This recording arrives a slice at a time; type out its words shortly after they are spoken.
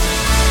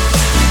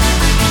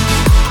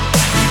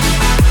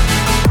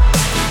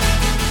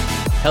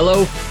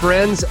Hello,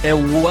 friends,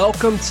 and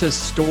welcome to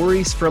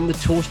Stories from the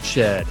Tool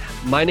Shed.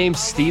 My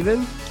name's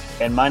Steven.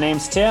 And my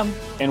name's Tim,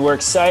 and we're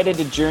excited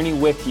to journey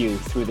with you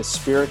through the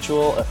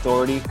Spiritual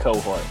Authority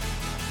Cohort.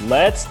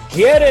 Let's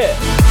get it!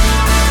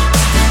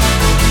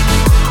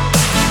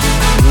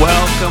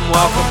 Welcome.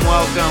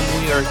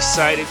 We are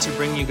excited to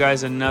bring you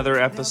guys another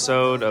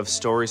episode of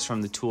Stories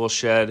from the Tool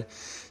Shed.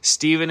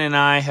 Steven and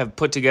I have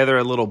put together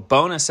a little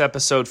bonus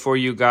episode for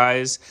you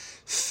guys,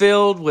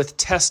 filled with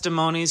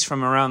testimonies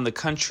from around the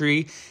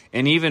country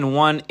and even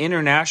one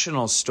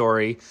international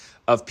story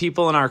of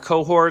people in our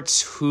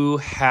cohorts who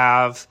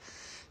have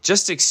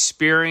just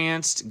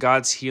experienced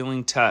God's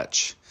healing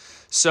touch.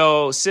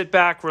 So sit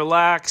back,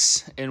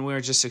 relax, and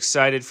we're just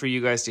excited for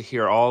you guys to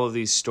hear all of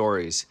these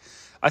stories.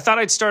 I thought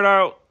I'd start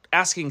out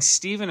asking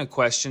Steven a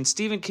question.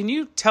 Steven, can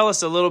you tell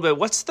us a little bit,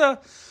 what's the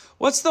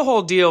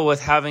whole deal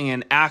with having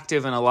an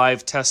active and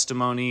alive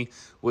testimony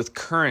with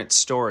current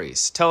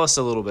stories? Tell us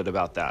a little bit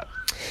about that.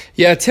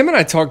 Yeah, Tim and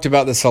I talked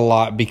about this a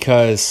lot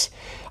because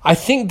I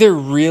think there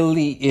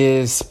really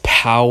is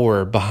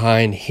power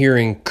behind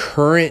hearing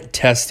current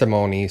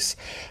testimonies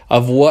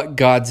of what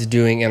God's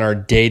doing in our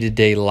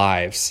day-to-day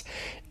lives.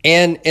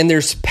 And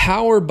there's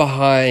power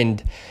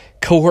behind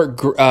cohort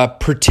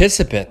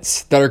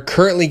participants that are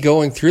currently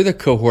going through the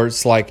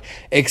cohorts, like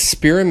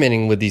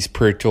experimenting with these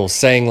prayer tools,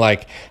 saying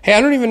like, hey,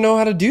 I don't even know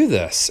how to do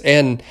this.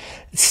 And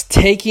it's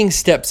taking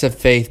steps of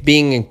faith,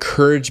 being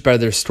encouraged by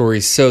their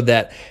stories so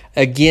that,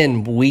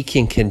 again, we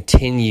can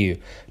continue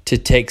to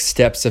take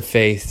steps of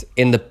faith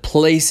in the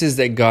places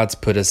that God's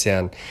put us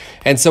in.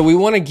 And so we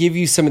want to give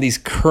you some of these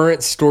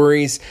current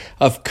stories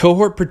of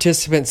cohort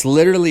participants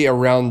literally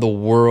around the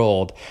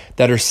world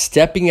that are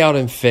stepping out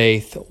in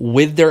faith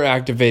with their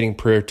activating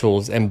prayer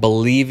tools and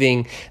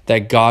believing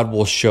that God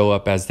will show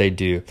up as they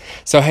do.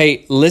 So,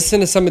 hey,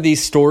 listen to some of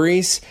these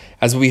stories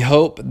as we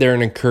hope they're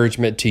an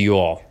encouragement to you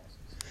all.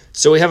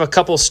 So we have a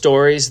couple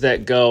stories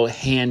that go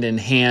hand in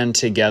hand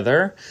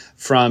together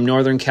from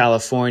Northern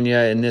California.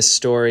 In this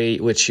story,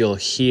 which you'll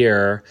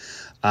hear,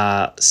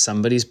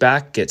 somebody's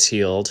back gets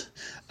healed.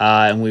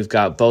 And we've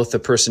got both the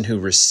person who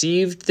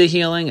received the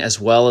healing as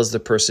well as the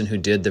person who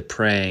did the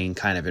praying,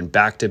 kind of in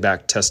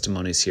back-to-back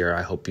testimonies here.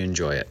 I hope you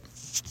enjoy it.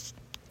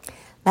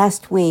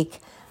 Last week,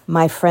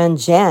 my friend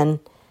Jen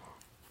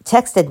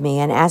texted me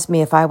and asked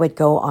me if I would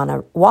go on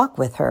a walk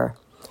with her.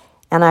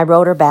 And I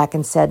wrote her back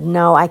and said,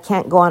 no, I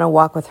can't go on a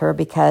walk with her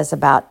because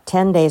about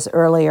 10 days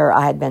earlier,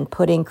 I had been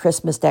putting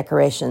Christmas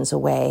decorations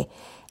away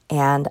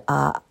and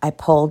I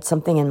pulled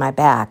something in my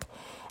back.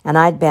 And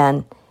I'd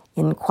been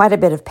in quite a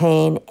bit of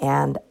pain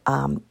and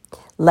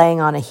laying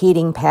on a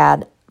heating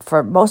pad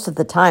for most of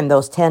the time,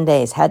 those 10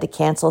 days. Had to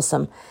cancel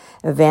some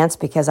events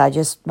because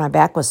my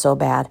back was so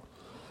bad.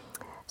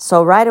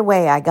 So right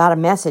away, I got a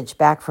message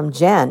back from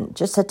Jen,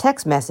 just a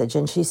text message.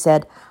 And she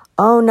said,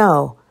 oh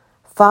no,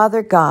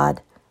 Father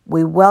God,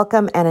 we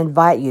welcome and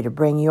invite you to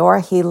bring your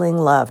healing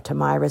love to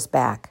Myra's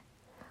back.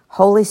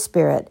 Holy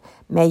Spirit,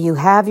 may you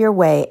have your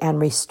way and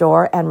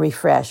restore and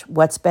refresh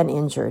what's been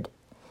injured.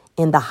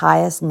 In the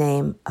highest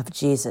name of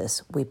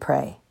Jesus, we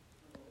pray.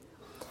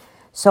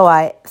 So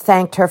I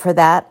thanked her for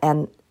that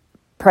and,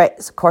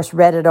 of course,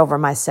 read it over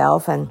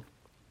myself. And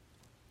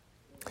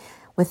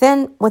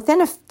within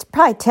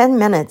probably 10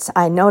 minutes,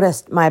 I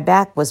noticed my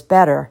back was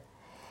better.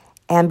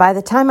 And by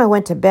the time I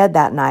went to bed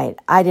that night,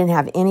 I didn't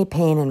have any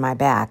pain in my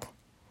back.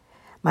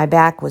 My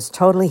back was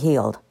totally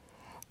healed,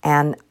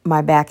 and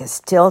my back is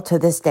still to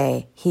this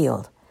day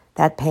healed.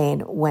 That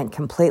pain went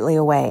completely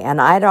away, and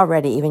I'd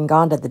already even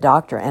gone to the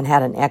doctor and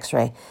had an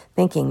x-ray,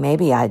 thinking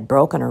maybe I'd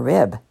broken a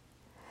rib.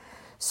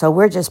 So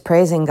we're just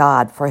praising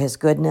God for his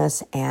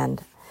goodness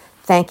and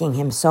thanking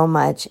him so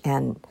much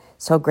and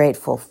so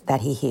grateful that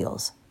he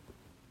heals.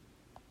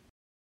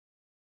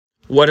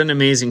 What an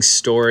amazing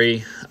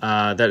story.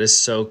 That is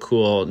so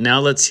cool. Now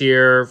let's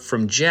hear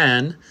from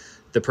Jen,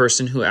 the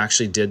person who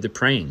actually did the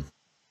praying.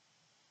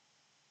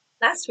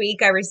 Last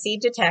week, I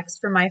received a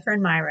text from my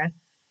friend Myra.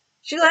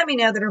 She let me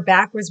know that her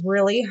back was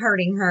really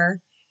hurting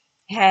her,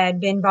 had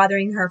been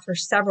bothering her for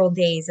several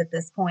days at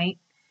this point.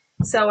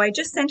 So I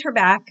just sent her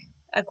back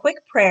a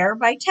quick prayer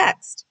by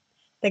text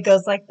that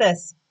goes like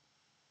this.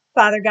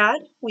 Father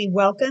God, we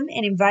welcome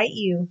and invite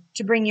you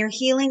to bring your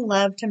healing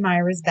love to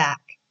Myra's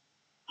back.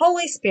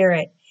 Holy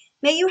Spirit,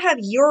 may you have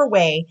your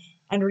way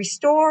and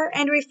restore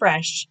and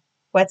refresh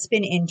what's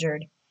been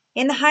injured.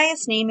 In the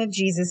highest name of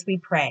Jesus, we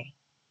pray.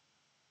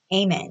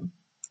 Amen.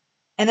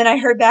 And then I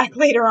heard back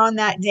later on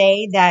that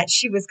day that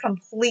she was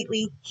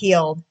completely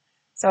healed.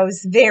 So I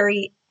was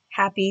very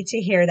happy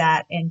to hear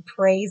that and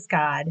praise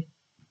God.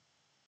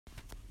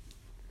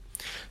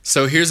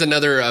 So here's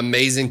another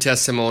amazing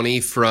testimony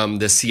from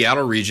the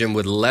Seattle region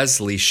with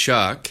Leslie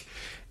Shuck.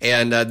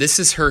 And this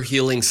is her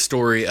healing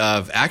story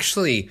of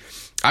actually,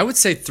 I would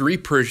say 3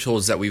 prayer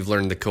tools that we've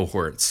learned in the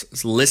cohorts.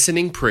 It's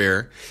listening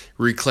prayer,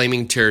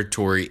 reclaiming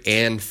territory,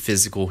 and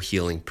physical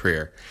healing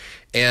prayer.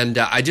 And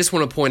I just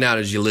want to point out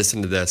as you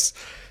listen to this,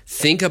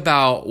 think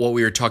about what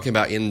we were talking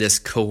about in this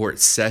cohort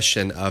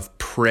session of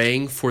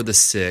praying for the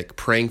sick,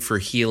 praying for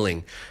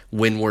healing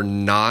when we're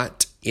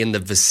not in the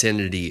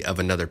vicinity of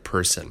another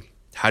person.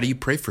 How do you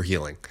pray for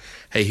healing?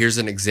 Hey, here's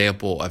an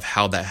example of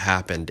how that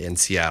happened in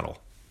Seattle.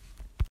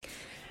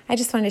 I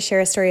just wanted to share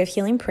a story of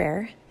healing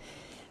prayer.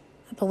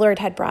 The Lord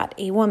had brought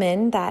a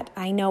woman that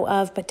I know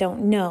of but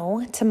don't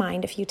know to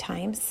mind a few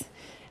times.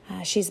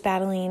 She's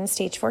battling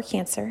stage 4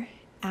 cancer.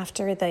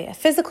 After the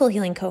physical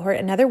healing cohort,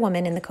 another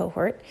woman in the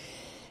cohort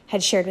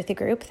had shared with the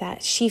group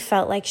that she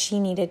felt like she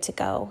needed to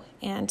go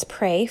and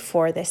pray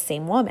for this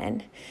same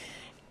woman.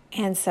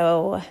 And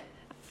so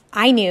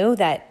I knew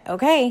that,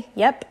 okay,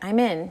 yep, I'm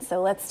in.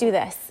 So let's do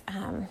this.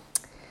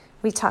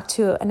 We talked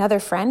to another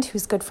friend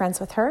who's good friends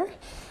with her,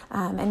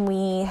 and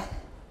we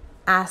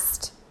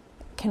asked,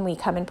 can we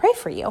come and pray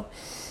for you?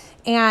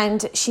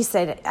 And she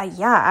said,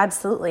 yeah,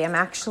 absolutely. I'm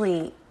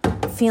actually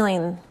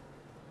feeling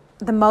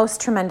the most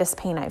tremendous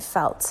pain I've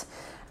felt.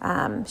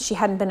 She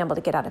hadn't been able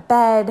to get out of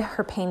bed.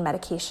 Her pain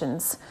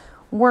medications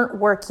weren't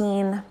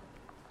working,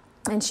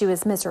 and she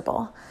was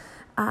miserable.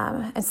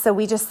 And so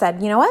we just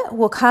said, you know what?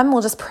 We'll come.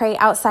 We'll just pray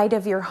outside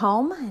of your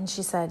home. And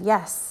she said,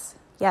 yes,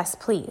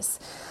 please.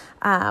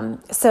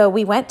 So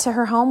we went to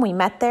her home. We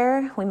met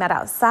there. We met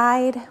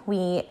outside.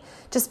 We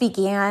just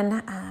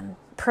began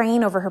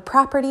praying over her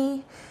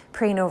property,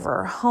 praying over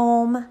her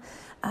home,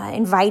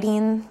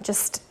 inviting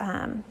just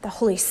the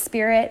Holy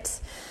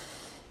Spirit,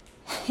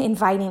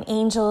 inviting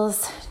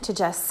angels to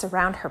just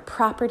surround her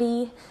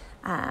property.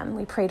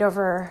 We prayed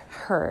over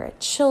her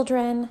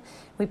children.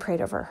 We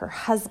prayed over her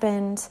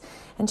husband,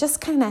 and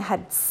just kind of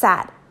had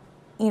sat,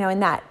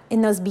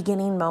 in those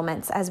beginning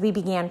moments as we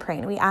began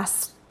praying. We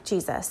asked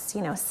Jesus,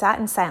 sat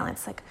in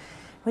silence, like,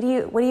 what do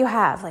you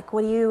have? Like,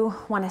 what do you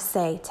want to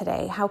say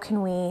today? How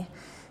can we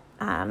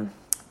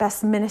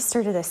best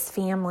minister to this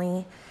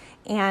family?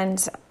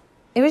 And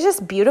it was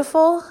just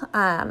beautiful.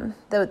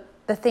 The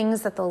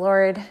things that the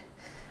Lord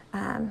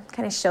kind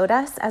of showed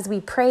us as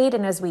we prayed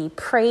and as we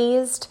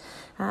praised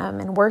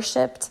and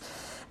worshiped.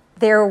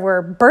 There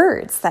were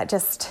birds that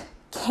just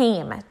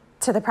came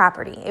to the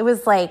property. It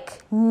was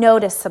like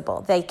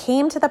noticeable. They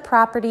came to the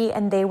property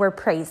and they were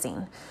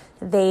praising.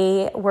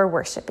 They were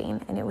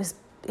worshiping, and it was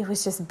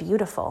just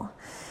beautiful.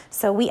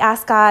 So we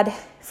asked God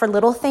for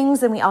little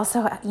things, and we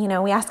also,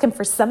 we asked him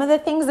for some of the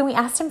things, and we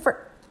asked him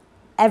for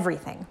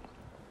everything,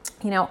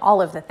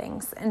 all of the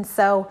things. And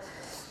so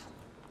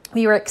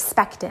we were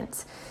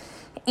expectant.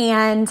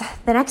 And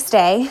the next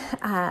day,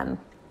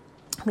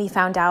 we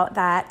found out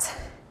that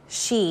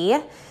she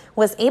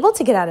was able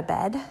to get out of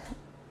bed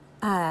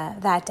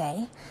that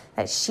day,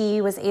 that she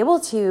was able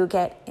to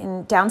get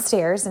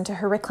downstairs into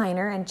her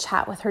recliner and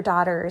chat with her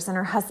daughters and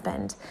her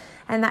husband,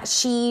 and that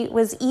she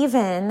was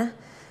even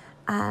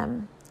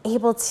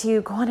able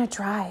to go on a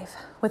drive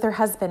with her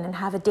husband and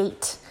have a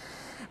date.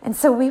 And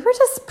so we were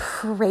just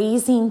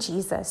praising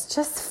Jesus,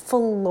 just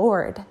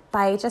floored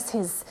by just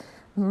his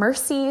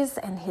mercies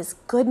and his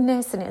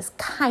goodness and his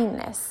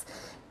kindness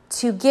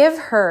to give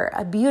her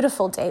a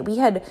beautiful day. We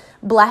had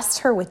blessed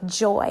her with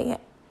joy.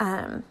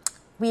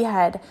 We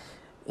had,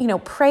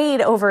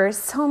 prayed over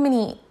so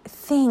many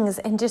things,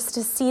 and just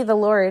to see the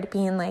Lord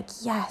being like,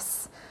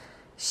 yes,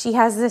 she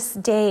has this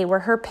day where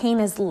her pain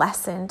is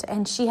lessened,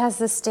 and she has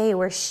this day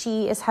where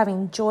she is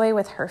having joy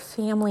with her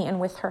family and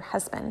with her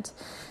husband.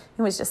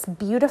 It was just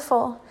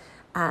beautiful.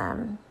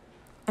 And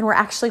we're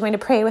actually going to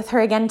pray with her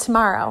again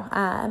tomorrow,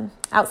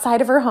 outside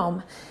of her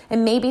home.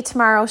 And maybe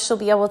tomorrow she'll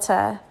be able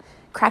to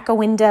crack a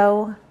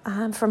window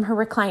from her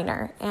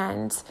recliner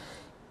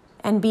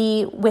and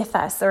be with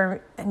us,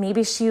 or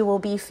maybe she will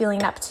be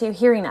feeling up to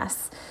hearing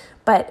us.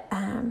 But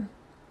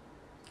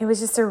it was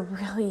just a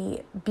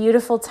really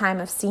beautiful time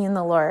of seeing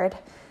the Lord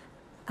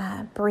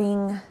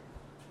bring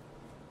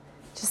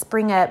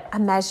a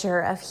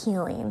measure of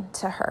healing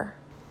to her.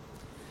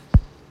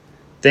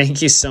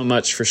 Thank you so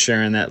much for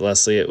sharing that,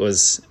 Leslie. It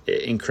was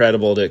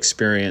incredible to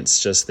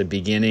experience just the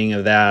beginning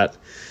of that,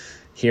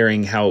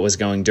 hearing how it was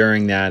going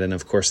during that, and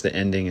of course the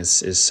ending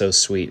is so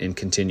sweet and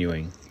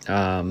continuing.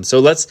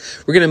 So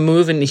we're going to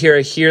move and hear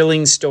a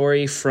healing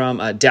story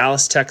from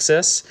Dallas,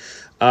 Texas.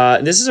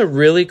 This is a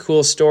really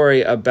cool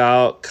story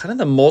about kind of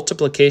the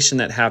multiplication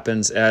that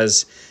happens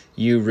as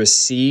you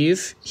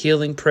receive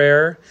healing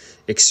prayer,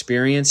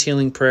 experience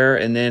healing prayer,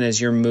 and then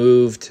as you're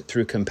moved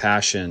through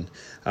compassion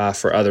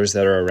for others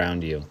that are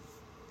around you.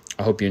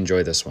 I hope you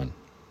enjoy this one.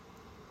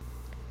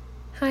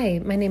 Hi,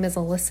 my name is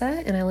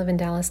Alyssa, and I live in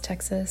Dallas,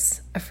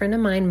 Texas. A friend of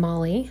mine,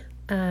 Molly,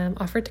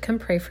 offered to come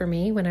pray for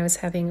me when I was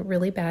having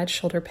really bad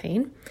shoulder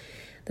pain.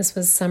 This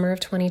was summer of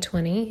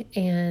 2020,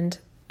 and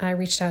I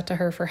reached out to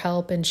her for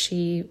help, and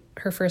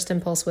her first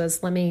impulse was,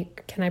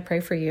 can I pray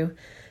for you?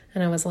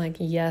 And I was like,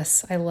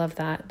 yes, I love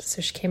that.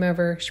 So she came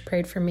over, she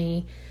prayed for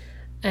me,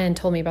 and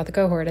told me about the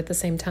cohort at the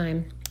same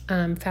time.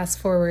 Fast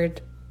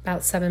forward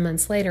about 7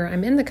 months later,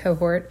 I'm in the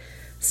cohort,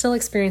 still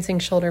experiencing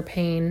shoulder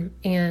pain,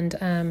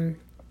 and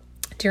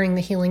during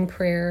the healing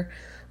prayer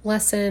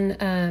lesson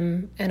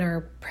and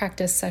our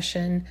practice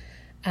session,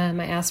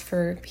 I asked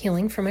for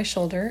healing for my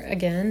shoulder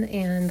again,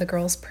 and the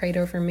girls prayed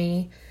over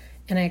me,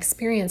 and I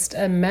experienced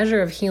a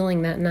measure of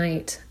healing that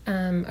night,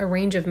 a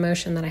range of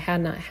motion that I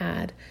had not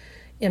had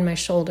in my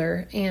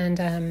shoulder.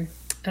 And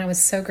And I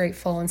was so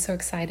grateful and so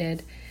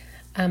excited.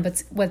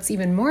 But what's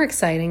even more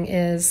exciting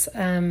is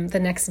the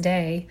next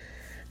day,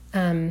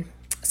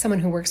 someone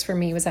who works for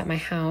me was at my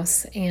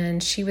house,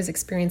 and she was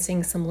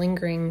experiencing some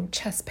lingering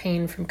chest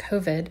pain from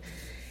COVID.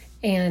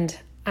 And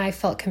I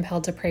felt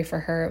compelled to pray for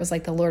her. It was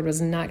like the Lord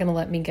was not going to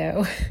let me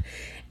go.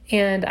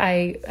 And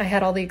I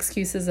had all the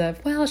excuses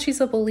of, well, she's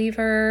a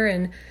believer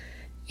and,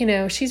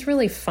 she's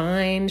really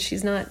fine.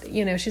 She's not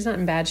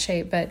in bad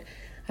shape, but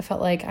I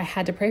felt like I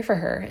had to pray for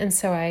her. And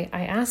so I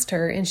asked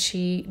her, and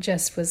she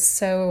just was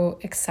so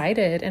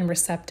excited and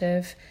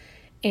receptive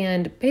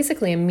and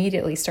basically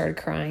immediately started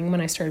crying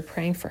when I started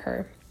praying for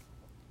her.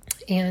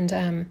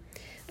 And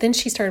then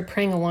she started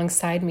praying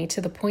alongside me to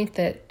the point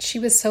that she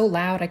was so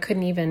loud I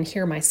couldn't even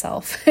hear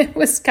myself. It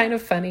was kind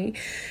of funny.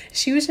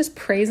 She was just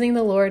praising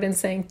the Lord and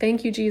saying,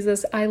 "Thank you,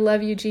 Jesus. I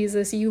love you,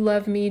 Jesus. You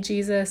love me,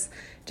 Jesus."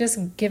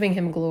 Just giving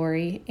him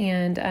glory.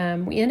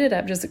 And we ended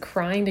up just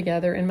crying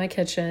together in my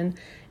kitchen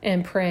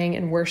and praying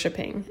and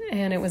worshiping.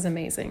 And it was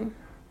amazing.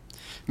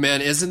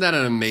 Man, isn't that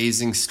an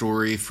amazing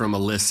story from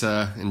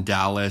Alyssa in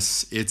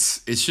Dallas?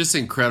 It's just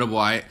incredible.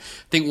 I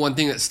think one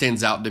thing that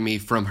stands out to me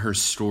from her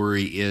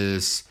story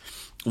is,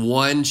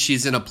 one,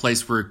 she's in a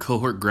place where a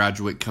cohort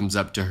graduate comes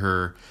up to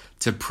her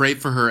to pray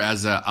for her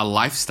as a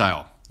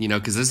lifestyle,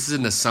 because this is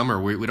in the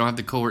summer. We don't have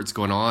the cohorts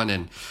going on.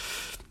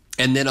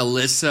 And then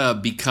Alyssa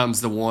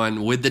becomes the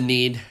one with the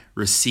need,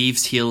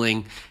 receives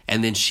healing,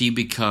 and then she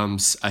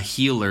becomes a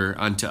healer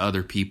unto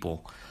other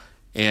people.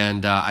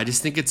 And I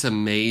just think it's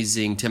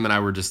amazing. Tim and I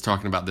were just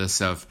talking about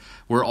this of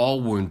we're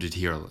all wounded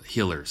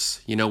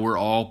healers. We're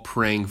all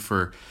praying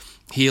for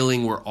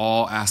healing. We're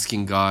all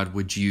asking God,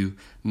 would you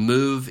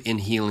move in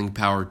healing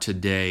power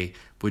today?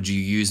 Would you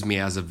use me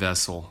as a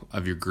vessel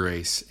of your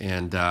grace?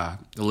 And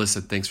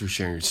Alyssa, thanks for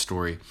sharing your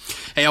story.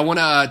 Hey, I want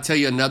to tell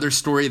you another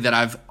story that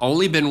I've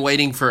only been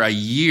waiting for a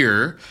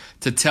year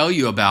to tell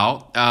you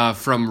about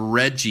from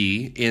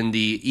Reggie in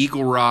the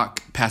Eagle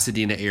Rock,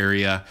 Pasadena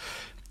area.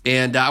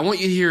 And I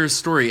want you to hear a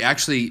story.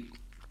 Actually,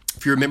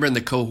 if you remember in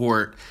the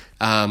cohort,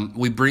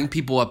 we bring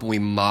people up and we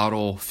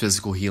model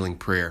physical healing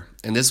prayer.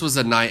 And this was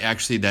a night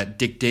actually that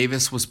Dick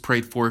Davis was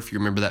prayed for. If you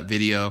remember that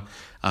video,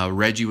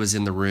 Reggie was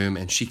in the room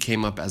and she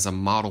came up as a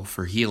model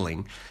for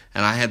healing.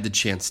 And I had the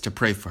chance to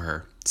pray for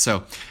her.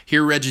 So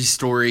hear Reggie's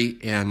story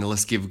and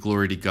let's give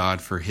glory to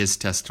God for his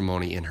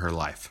testimony in her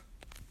life.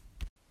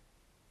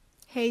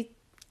 Hey,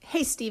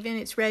 Stephen,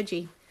 it's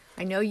Reggie.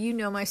 I know you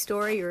know my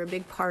story. You're a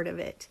big part of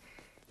it.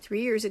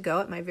 3 years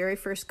ago, at my very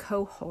first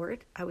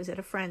cohort, I was at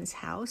a friend's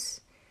house,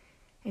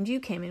 and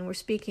you came and were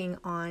speaking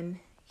on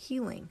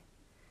healing.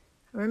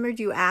 I remembered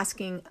you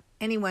asking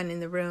anyone in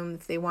the room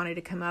if they wanted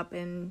to come up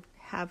and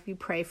have you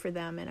pray for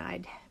them, and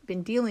I'd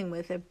been dealing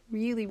with a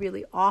really,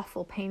 really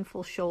awful,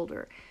 painful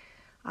shoulder.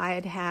 I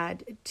had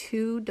had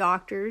 2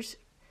 doctors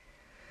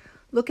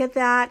look at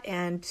that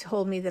and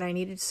told me that I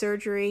needed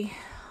surgery.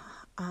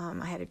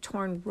 I had a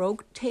torn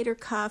rotator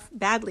cuff,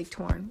 badly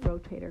torn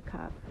rotator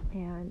cuff,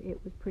 and it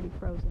was pretty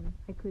frozen.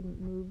 I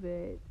couldn't move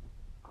it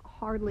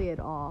hardly at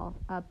all,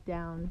 up,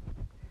 down,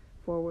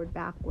 forward,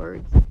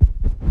 backwards,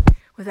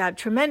 without a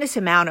tremendous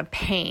amount of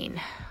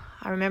pain.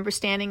 I remember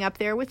standing up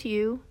there with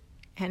you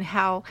and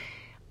how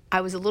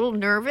I was a little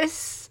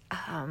nervous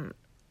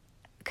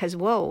because,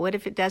 whoa, what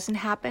if it doesn't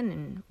happen?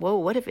 And whoa,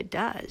 what if it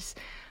does?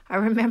 I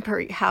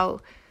remember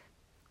how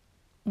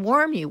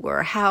warm you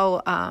were,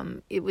 how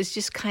it was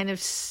just kind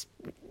of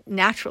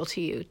natural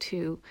to you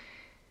to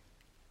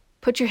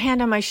put your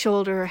hand on my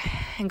shoulder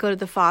and go to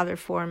the Father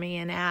for me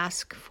and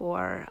ask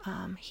for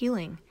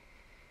healing.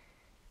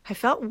 I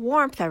felt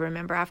warmth, I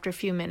remember, after a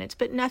few minutes,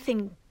 but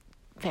nothing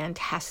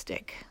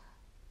fantastic.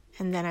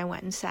 And then I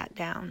went and sat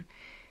down.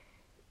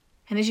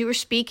 And as you were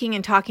speaking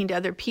and talking to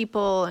other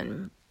people,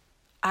 and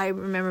I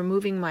remember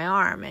moving my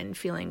arm and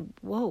feeling,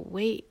 whoa,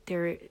 wait,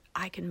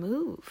 I can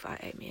move.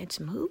 I mean, it's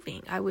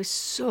moving. I was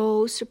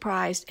so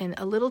surprised and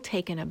a little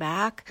taken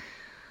aback.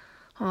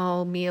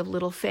 Oh, me of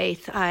little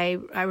faith. I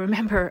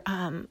remember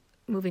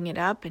moving it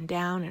up and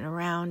down and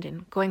around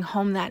and going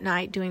home that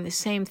night doing the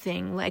same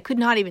thing. I could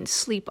not even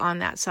sleep on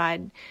that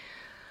side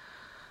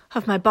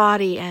of my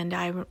body, and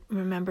I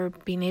remember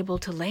being able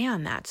to lay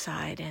on that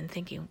side and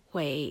thinking,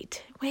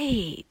 wait,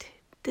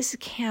 this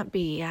can't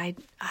be.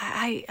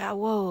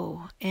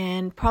 Whoa.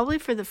 And probably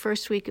for the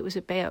first week, it was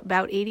about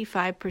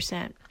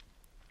 85%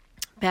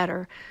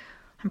 better.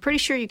 I'm pretty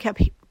sure you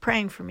kept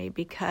praying for me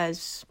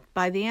because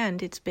by the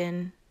end, it's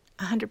been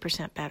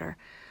 100% better.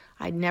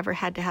 I'd never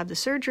had to have the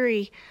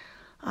surgery.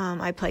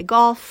 I play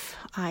golf.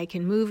 I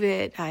can move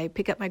it. I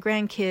pick up my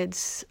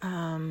grandkids.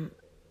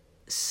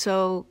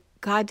 So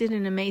God did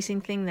an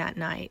amazing thing that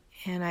night.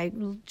 And I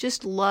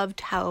just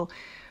loved how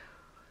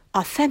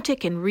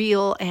authentic and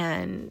real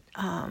and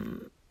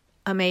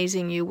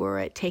amazing you were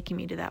at taking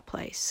me to that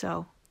place.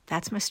 So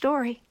that's my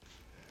story.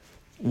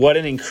 What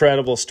an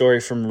incredible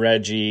story from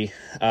Reggie.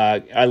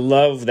 I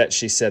love that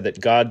she said that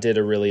God did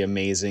a really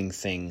amazing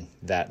thing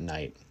that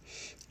night.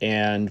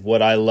 And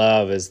what I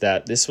love is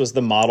that this was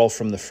the model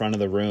from the front of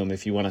the room.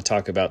 If you want to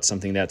talk about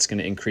something that's going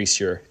to increase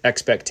your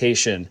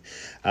expectation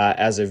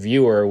as a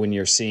viewer when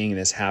you're seeing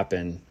this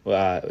happen,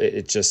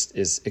 it just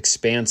is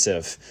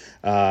expansive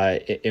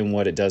in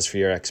what it does for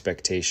your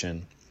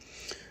expectation.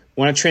 I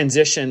want to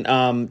transition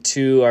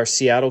to our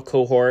Seattle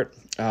cohort.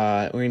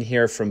 We're going to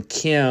hear from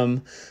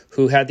Kim,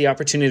 who had the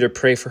opportunity to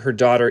pray for her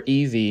daughter,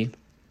 Evie,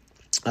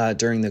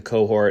 during the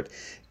cohort.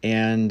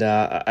 And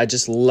I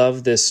just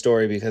love this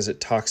story because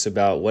it talks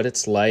about what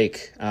it's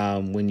like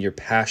when your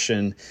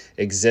passion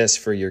exists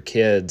for your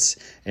kids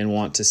and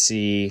want to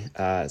see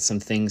some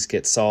things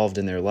get solved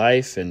in their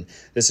life. And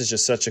this is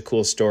just such a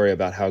cool story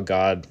about how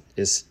God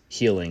is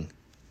healing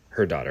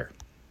her daughter.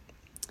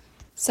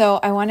 So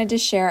I wanted to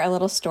share a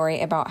little story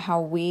about how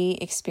we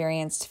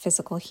experienced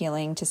physical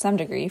healing to some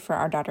degree for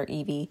our daughter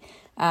Evie.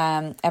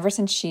 Ever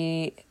since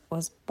she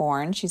was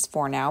born, she's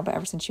 4 now, but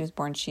ever since she was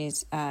born,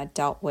 she's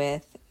dealt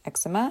with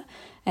eczema.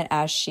 And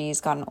as she's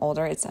gotten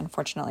older, it's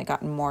unfortunately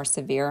gotten more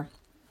severe.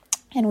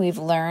 And we've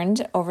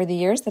learned over the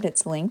years that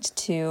it's linked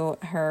to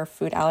her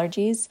food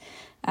allergies.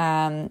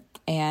 And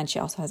she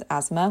also has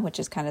asthma, which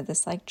is kind of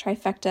this like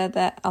trifecta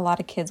that a lot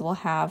of kids will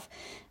have.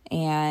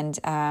 And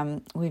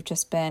we've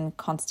just been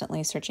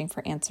constantly searching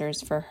for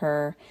answers for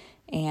her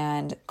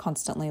and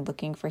constantly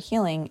looking for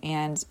healing.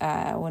 And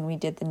when we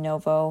did the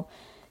Novo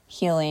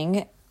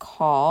healing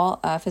call,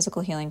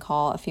 physical healing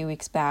call a few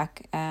weeks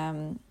back,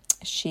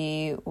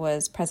 she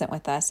was present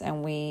with us,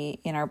 and we,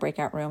 in our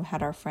breakout room,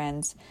 had our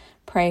friends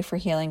pray for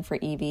healing for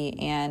Evie,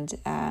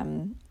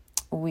 and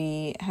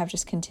we have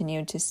just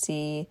continued to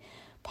see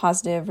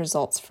positive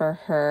results for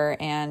her.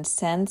 And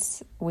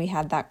since we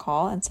had that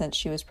call and since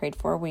she was prayed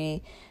for,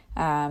 we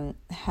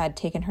had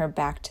taken her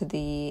back to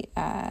the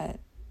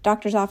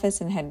doctor's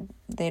office and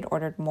they'd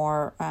ordered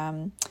more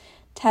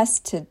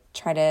tests to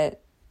try to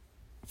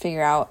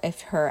figure out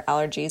if her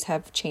allergies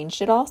have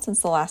changed at all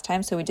since the last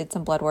time. So we did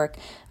some blood work,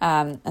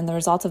 and the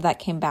results of that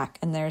came back.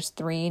 And there's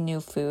 3 new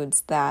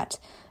foods that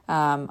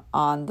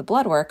on the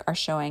blood work are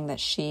showing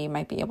that she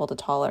might be able to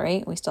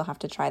tolerate. We still have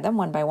to try them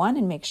one by one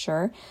and make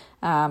sure,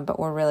 but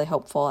we're really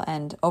hopeful.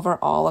 And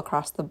overall,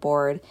 across the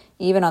board,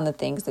 even on the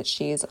things that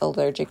she's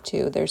allergic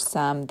to, there's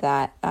some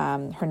that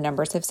her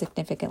numbers have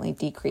significantly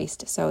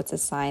decreased. So it's a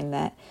sign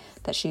that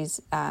she's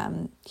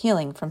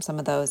healing from some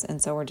of those.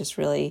 And so we're just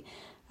really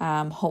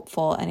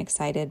hopeful and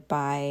excited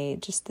by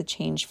just the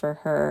change for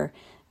her,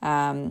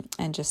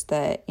 and just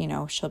that,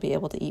 she'll be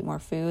able to eat more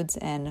foods,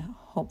 and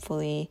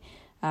hopefully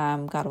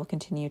God will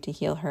continue to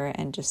heal her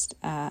and just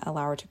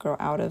allow her to grow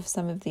out of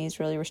some of these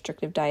really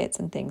restrictive diets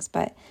and things.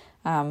 But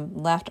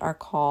left our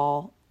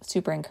call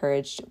super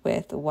encouraged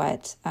with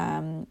what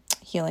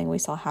healing we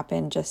saw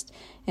happen just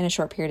in a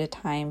short period of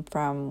time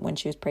from when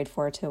she was prayed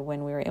for to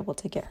when we were able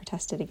to get her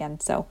tested again.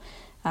 So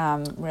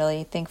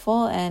really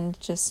thankful and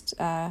just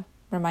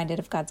reminded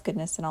of God's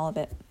goodness in all of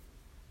it.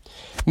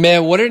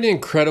 Man, what an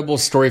incredible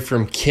story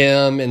from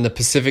Kim in the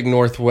Pacific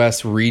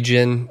Northwest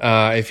region.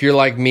 If you're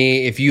like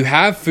me, if you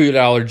have food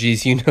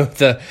allergies, you know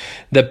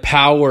the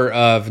power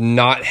of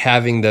not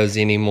having those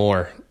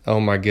anymore. Oh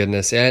my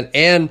goodness.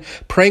 And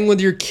praying with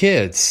your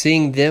kids,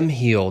 seeing them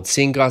healed,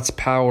 seeing God's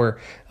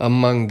power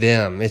among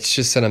them. It's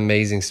just an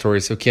amazing story.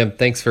 So Kim,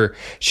 thanks for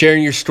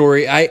sharing your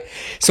story.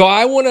 So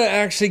I want to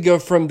actually go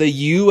from the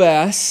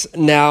U.S.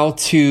 now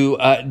to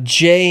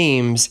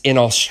James in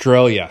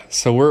Australia.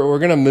 So we're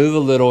going to move a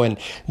little, and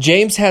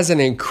James has an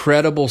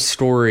incredible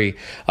story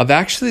of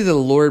actually the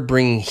Lord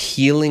bringing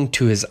healing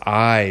to his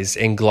eyes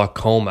and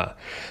glaucoma.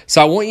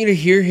 So I want you to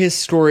hear his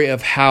story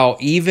of how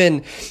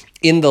even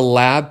in the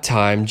lab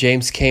time,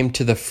 James came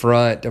to the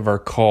front of our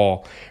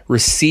call,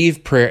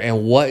 received prayer,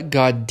 and what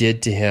God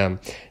did to him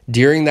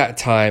during that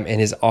time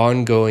and his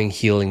ongoing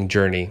healing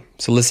journey.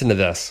 So listen to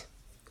this.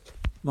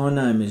 My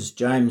name is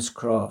James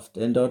Croft,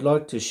 and I'd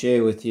like to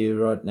share with you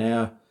right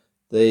now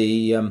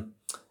the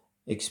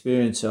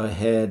experience I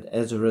had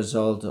as a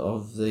result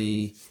of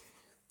the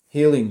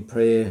healing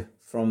prayer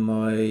from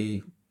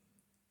my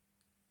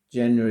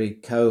January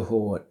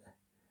cohort.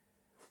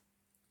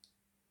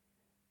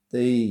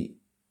 The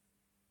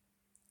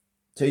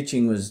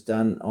teaching was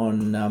done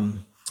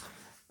on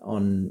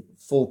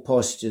 4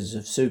 postures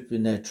of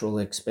supernatural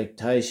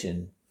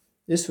expectation.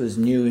 This was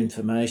new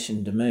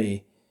information to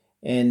me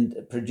and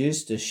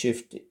produced a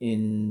shift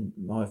in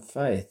my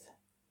faith.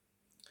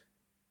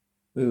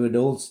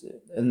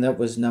 And that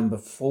was number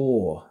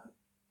 4,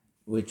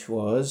 which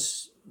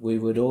was, we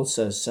would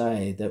also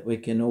say that we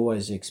can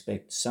always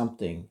expect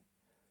something.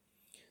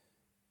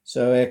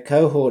 So our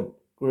cohort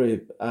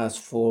group asked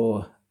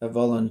for a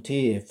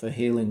volunteer for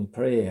healing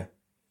prayer.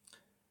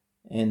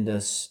 And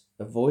a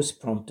voice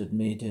prompted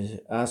me to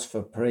ask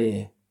for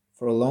prayer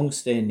for a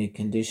long-standing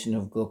condition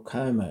of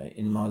glaucoma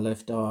in my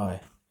left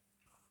eye.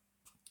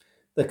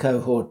 The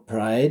cohort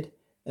prayed,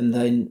 and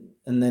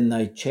then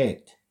they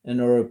checked,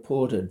 and I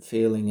reported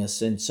feeling a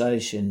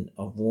sensation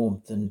of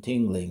warmth and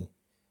tingling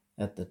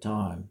at the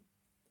time.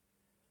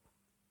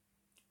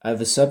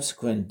 Over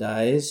subsequent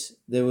days,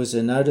 there was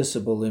a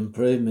noticeable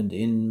improvement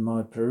in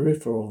my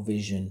peripheral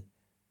vision,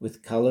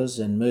 with colours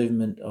and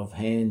movement of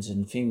hands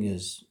and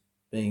fingers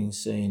being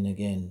seen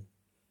again.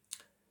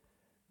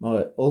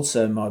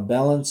 Also, my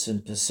balance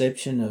and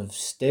perception of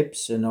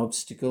steps and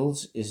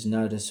obstacles is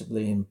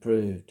noticeably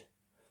improved.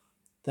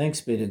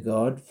 Thanks be to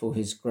God for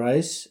his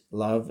grace,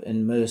 love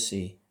and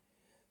mercy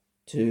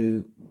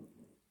to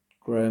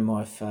grow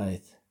my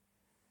faith.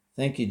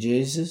 Thank you,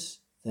 Jesus.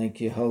 Thank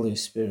you, Holy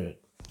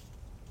Spirit.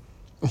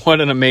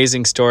 What an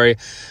amazing story.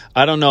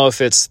 I don't know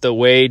if it's the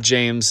way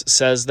James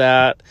says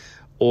that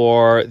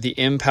or the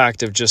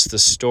impact of just the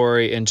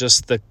story and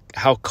just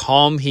how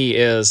calm he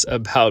is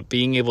about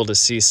being able to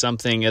see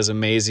something as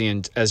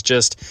amazing as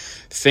just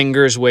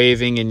fingers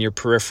waving in your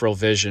peripheral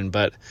vision.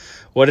 But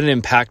what an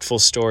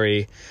impactful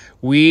story.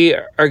 We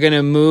are going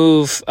to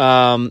move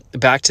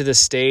back to the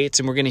States,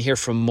 and we're going to hear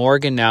from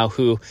Morgan now,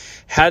 who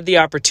had the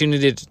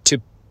opportunity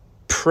to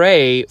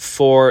pray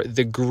for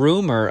the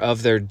groomer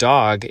of their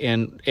dog,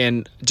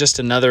 and just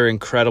another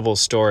incredible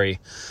story.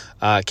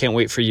 Can't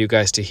wait for you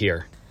guys to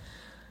hear.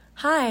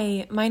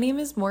 Hi, my name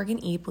is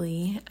Morgan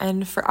Ebley,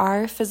 and for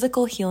our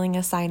physical healing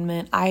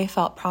assignment, I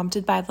felt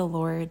prompted by the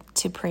Lord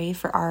to pray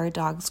for our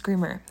dog's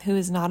groomer, who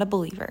is not a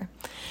believer.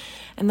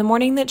 And the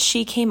morning that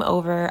she came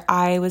over,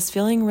 I was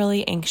feeling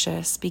really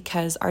anxious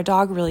because our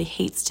dog really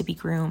hates to be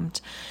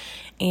groomed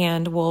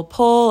and will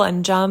pull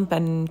and jump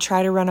and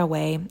try to run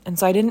away. And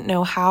so I didn't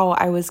know how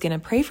I was going to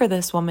pray for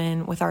this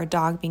woman with our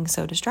dog being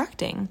so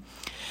distracting.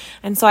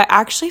 And so I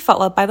actually felt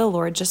led by the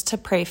Lord just to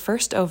pray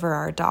first over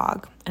our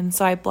dog. And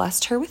so I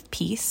blessed her with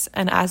peace.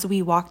 And as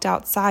we walked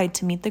outside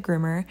to meet the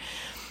groomer,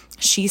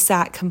 she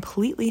sat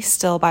completely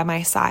still by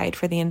my side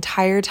for the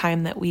entire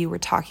time that we were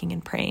talking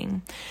and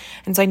praying.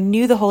 And so I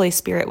knew the Holy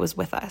Spirit was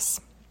with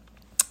us.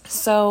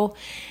 So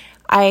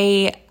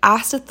I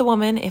asked the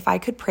woman if I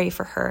could pray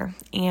for her,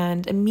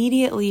 and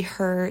immediately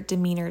her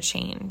demeanor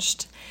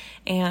changed.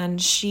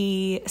 And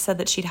she said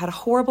that she'd had a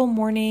horrible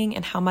morning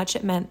and how much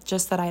it meant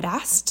just that I'd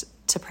asked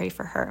to pray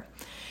for her.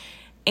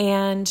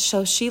 And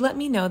so she let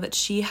me know that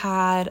she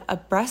had a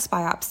breast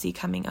biopsy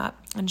coming up,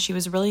 and she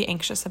was really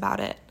anxious about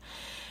it.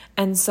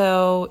 And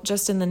so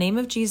just in the name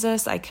of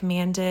Jesus, I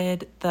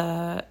commanded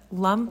the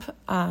lump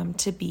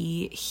to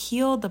be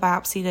healed, the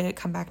biopsy to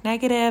come back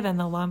negative, and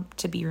the lump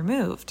to be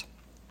removed.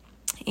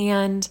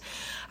 And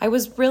I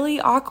was really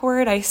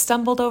awkward. I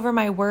stumbled over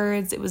my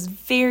words. It was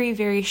very,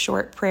 very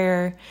short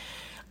prayer.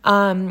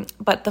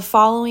 But the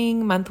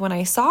following month when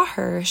I saw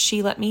her,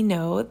 she let me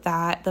know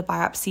that the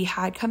biopsy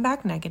had come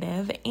back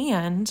negative,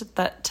 and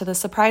that to the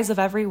surprise of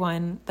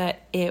everyone,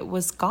 that it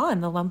was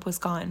gone. The lump was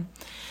gone.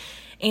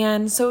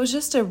 And so it was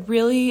just a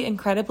really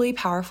incredibly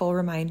powerful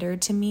reminder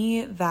to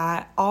me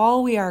that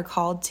all we are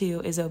called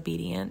to is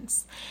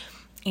obedience.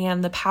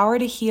 And the power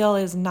to heal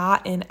is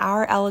not in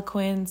our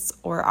eloquence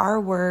or our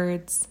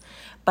words,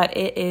 but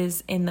it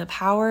is in the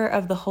power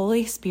of the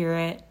Holy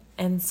Spirit.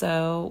 And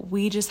so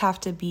we just have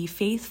to be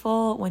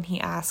faithful when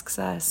he asks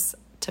us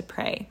to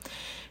pray.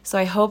 So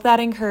I hope that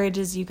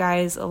encourages you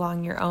guys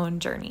along your own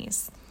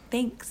journeys.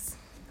 Thanks.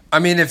 I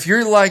mean, if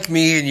you're like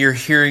me and you're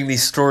hearing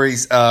these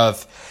stories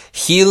of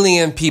healing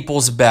in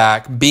people's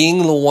back,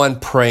 being the one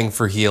praying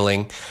for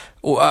healing,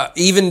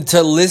 even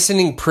to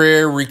listening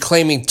prayer,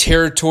 reclaiming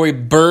territory,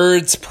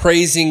 birds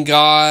praising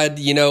God,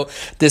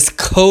 this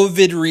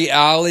COVID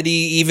reality,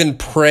 even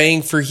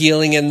praying for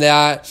healing in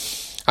that.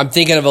 I'm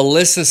thinking of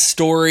Alyssa's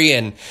story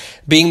and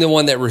being the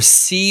one that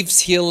receives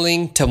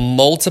healing, to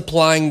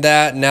multiplying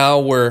that now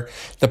where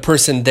the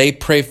person they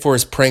pray for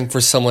is praying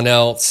for someone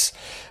else.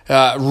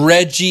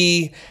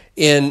 Reggie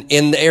in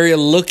the area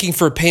looking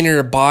for pain in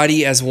her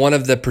body as one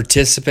of the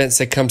participants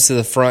that comes to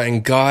the front,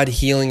 and God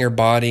healing her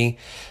body.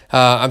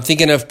 I'm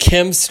thinking of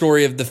Kim's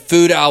story of the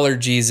food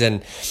allergies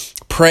and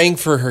praying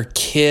for her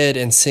kid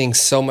and seeing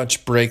so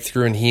much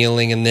breakthrough and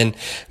healing. And then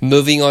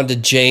moving on to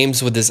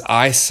James with his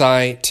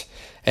eyesight.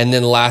 And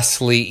then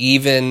lastly,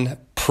 even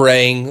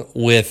praying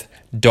with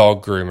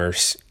dog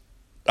groomers.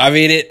 I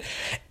mean,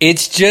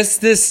 it's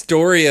just this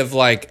story of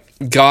like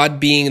God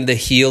being the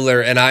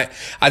healer. And I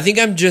think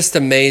I'm just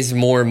amazed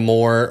more and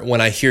more when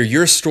I hear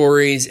your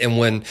stories and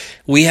when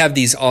we have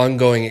these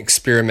ongoing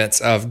experiments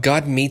of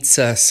God meets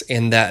us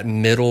in that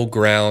middle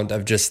ground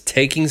of just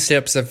taking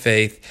steps of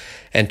faith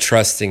and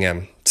trusting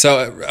him.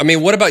 So, I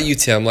mean, what about you,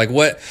 Tim? Like,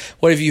 what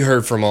have you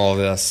heard from all of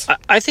this?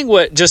 I think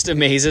what just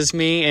amazes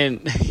me,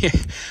 and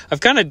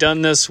I've kind of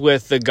done this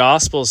with the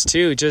Gospels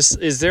too, just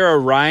is there a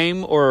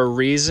rhyme or a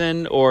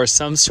reason or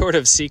some sort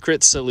of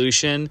secret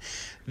solution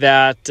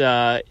that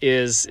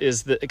is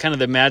the kind of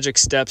the magic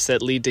steps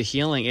that lead to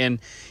healing? And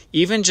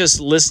even just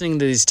listening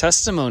to these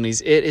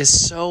testimonies, it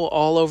is so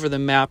all over the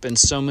map in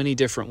so many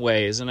different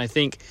ways. And I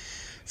think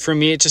for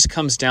me, it just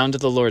comes down to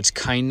the Lord's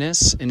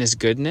kindness and his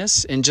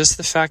goodness, and just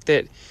the fact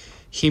that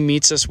he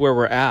meets us where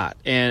we're at.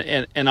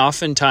 And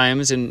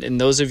oftentimes, and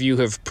those of you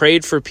who have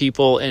prayed for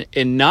people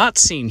and not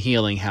seen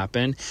healing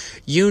happen,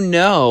 you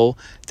know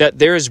that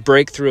there is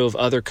breakthrough of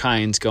other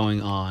kinds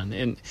going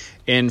on.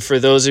 And for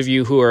those of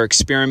you who are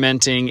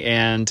experimenting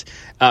and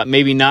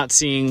maybe not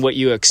seeing what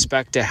you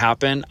expect to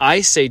happen,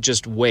 I say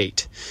just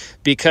wait.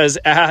 because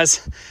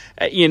as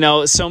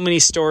so many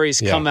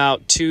stories come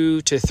out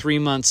 2 to 3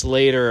 months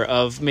later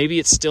of maybe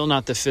it's still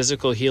not the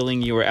physical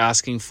healing you were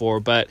asking for,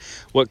 but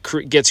what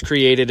gets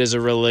created is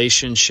a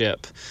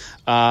relationship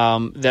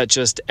that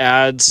just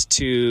adds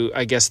to,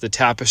 I guess, the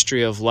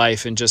tapestry of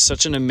life in just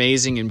such an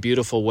amazing and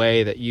beautiful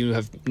way that you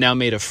have now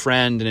made a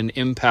friend and an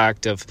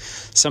impact of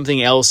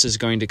something else is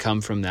going to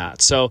come from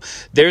that. So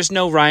there's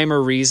no rhyme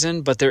or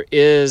reason, but there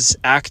is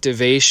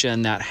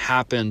activation that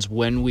happens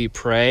when we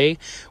pray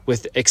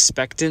with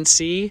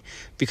expectancy,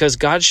 because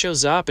God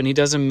shows up and he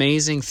does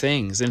amazing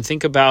things. And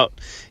think about,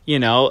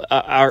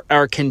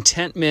 our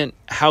contentment,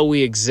 how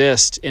we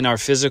exist in our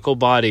physical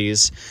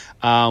bodies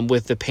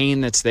with the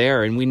pain that's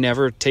there. And we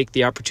never take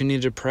the opportunity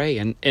to pray.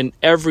 And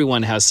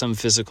everyone has some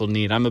physical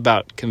need. I'm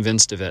about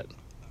convinced of it.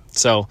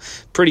 So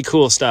pretty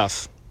cool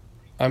stuff.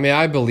 I mean,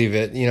 I believe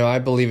it. I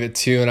believe it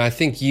too. And I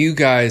think you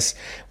guys,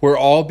 we're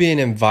all being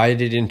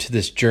invited into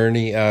this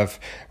journey of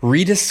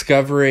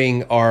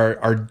rediscovering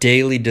our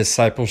daily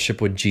discipleship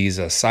with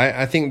Jesus.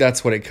 I think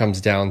that's what it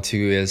comes down to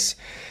is,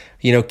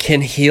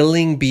 can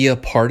healing be a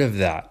part of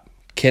that?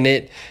 Can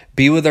it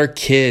be with our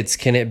kids?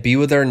 Can it be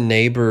with our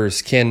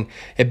neighbors? Can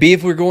it be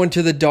if we're going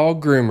to the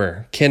dog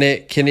groomer? Can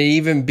it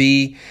even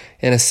be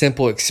in a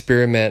simple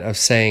experiment of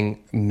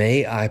saying,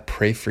 may I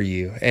pray for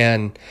you?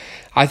 And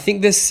I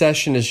think this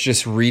session is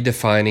just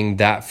redefining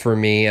that for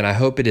me, and I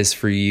hope it is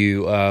for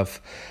you, of,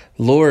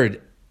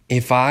 Lord,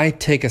 if I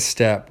take a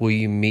step, will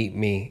you meet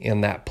me in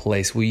that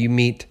place? Will you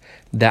meet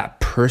that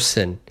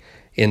person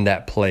in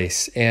that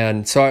place?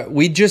 And so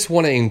we just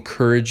want to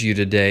encourage you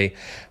today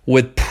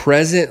with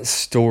present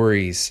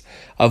stories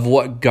of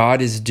what God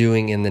is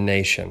doing in the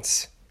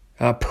nations,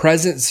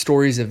 present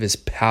stories of his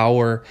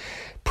power,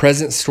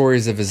 present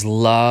stories of his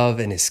love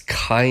and his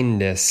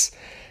kindness.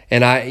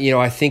 And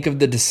I think of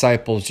the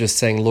disciples just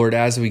saying, Lord,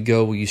 as we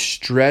go, will you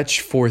stretch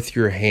forth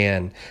your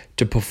hand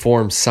to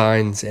perform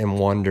signs and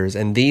wonders?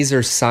 And these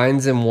are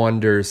signs and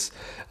wonders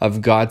of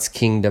God's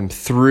kingdom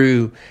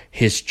through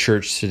his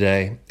church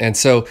today. And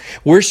so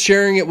we're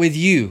sharing it with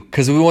you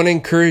because we want to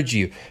encourage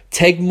you.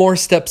 Take more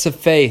steps of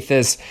faith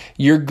as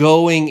you're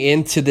going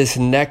into this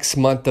next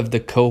month of the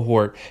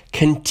cohort.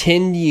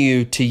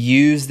 Continue to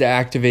use the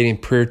activating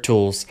prayer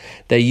tools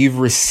that you've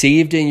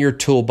received in your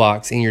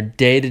toolbox in your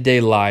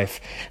day-to-day life,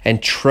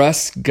 and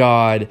trust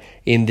God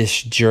in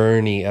this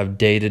journey of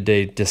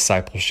day-to-day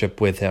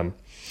discipleship with him.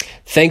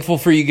 Thankful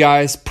for you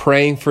guys,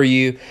 praying for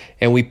you,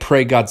 and we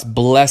pray God's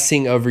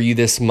blessing over you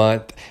this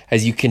month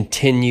as you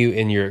continue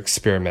in your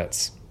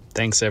experiments.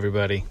 Thanks,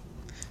 everybody.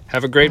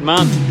 Have a great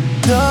month.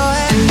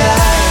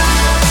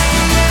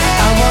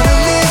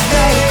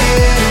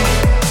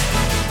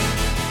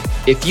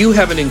 If you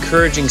have an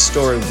encouraging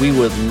story, we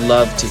would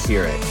love to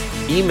hear it.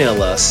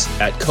 Email us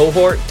at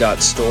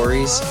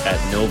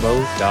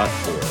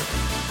cohort.stories@novo.org.